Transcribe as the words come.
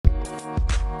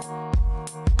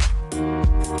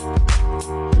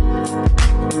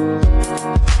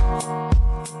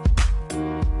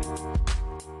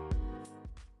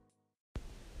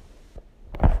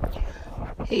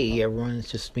Hey everyone,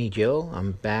 it's just me, Joe.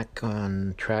 I'm back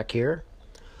on track here.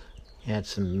 Had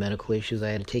some medical issues I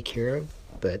had to take care of,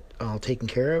 but all taken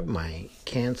care of. My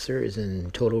cancer is in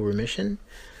total remission.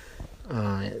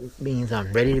 It means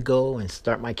I'm ready to go and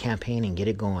start my campaign and get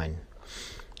it going.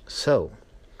 So,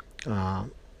 I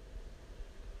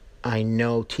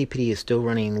know TPD is still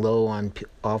running low on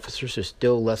officers. There's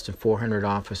still less than 400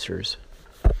 officers,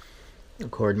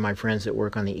 according to my friends that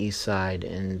work on the east side,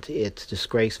 and it's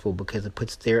disgraceful because it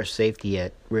puts their safety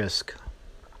at risk.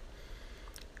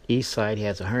 East side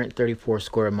has 134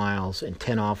 square miles and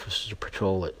 10 officers to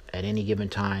patrol it at any given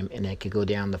time, and that could go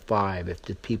down to 5 if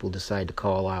the people decide to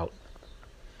call out.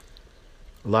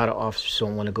 A lot of officers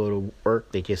don't want to go to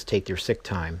work, they just take their sick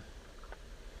time.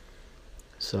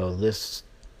 So this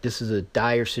is a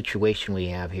dire situation we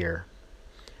have here.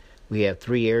 We have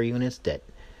 3 air units that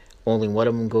only one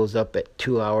of them goes up at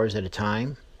 2 hours at a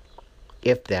time,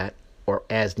 if that, or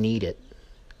as needed.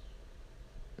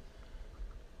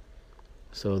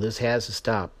 So this has to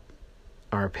stop.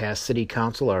 Our past city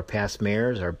council, our past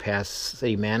mayors, our past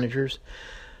city managers,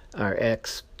 our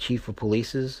ex-chief of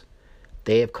polices,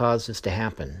 they have caused this to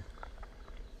happen.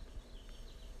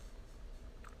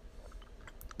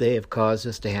 They have caused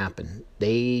this to happen.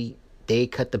 They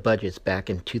cut the budgets back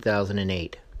in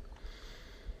 2008.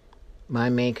 My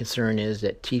main concern is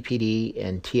that TPD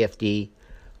and TFD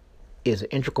is an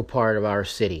integral part of our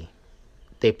city.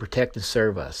 They protect and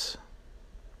serve us.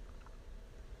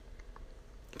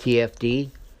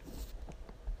 TFD,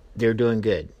 they're doing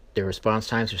good. Their response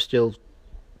times are still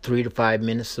 3 to 5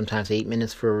 minutes, sometimes 8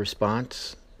 minutes for a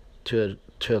response to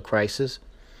a crisis.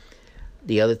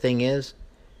 The other thing is,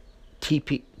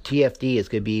 TFD is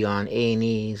going to be on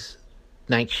A&E's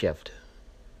night shift.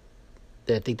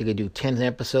 I think they're going to do 10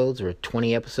 episodes or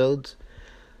 20 episodes.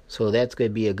 So that's going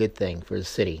to be a good thing for the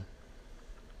city.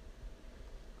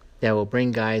 That will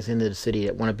bring guys into the city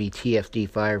that want to be TFD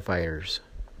firefighters.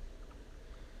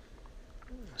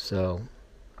 So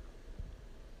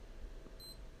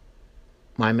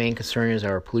my main concern is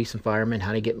our police and firemen,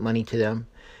 how to get money to them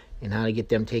and how to get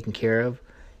them taken care of.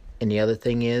 And the other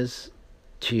thing is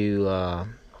to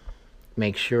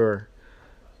make sure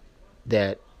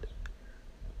that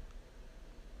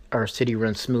our city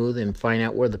runs smooth and find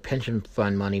out where the pension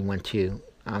fund money went to.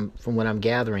 From what I'm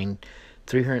gathering,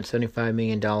 $375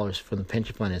 million from the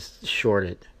pension fund is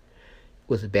shorted.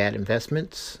 Was it bad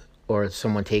investments, or did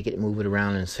someone take it and move it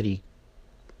around in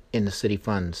the city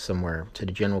funds somewhere, to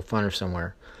the general fund or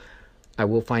somewhere? I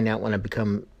will find out when I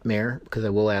become mayor, because I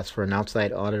will ask for an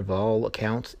outside audit of all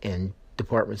accounts and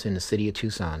departments in the city of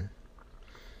Tucson.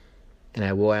 And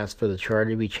I will ask for the charter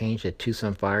to be changed that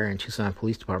Tucson Fire and Tucson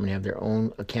Police Department have their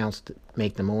own accounts to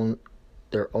make them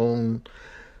their own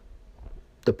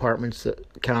departments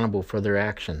accountable for their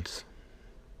actions.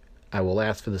 I will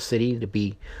ask for the city to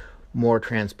be more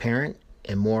transparent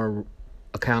and more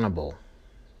accountable.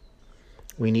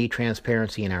 We need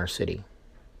transparency in our city.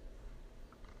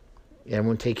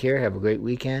 Everyone take care. Have a great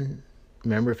weekend.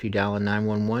 Remember, if you dial a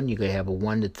 911, you're going to have a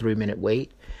 1 to 3 minute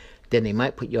wait. Then they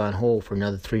might put you on hold for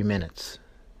another 3 minutes.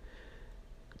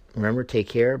 Remember, take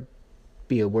care.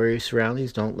 Be aware of your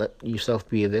surroundings. Don't let yourself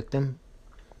be a victim.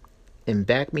 And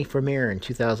back me for mayor in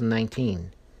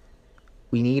 2019.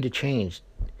 We need a change.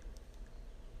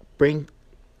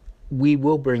 We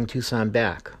will bring Tucson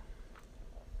back.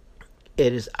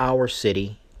 It is our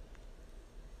city.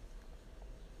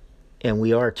 And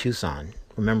we are Tucson.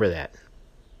 Remember that.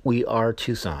 We are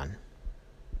Tucson.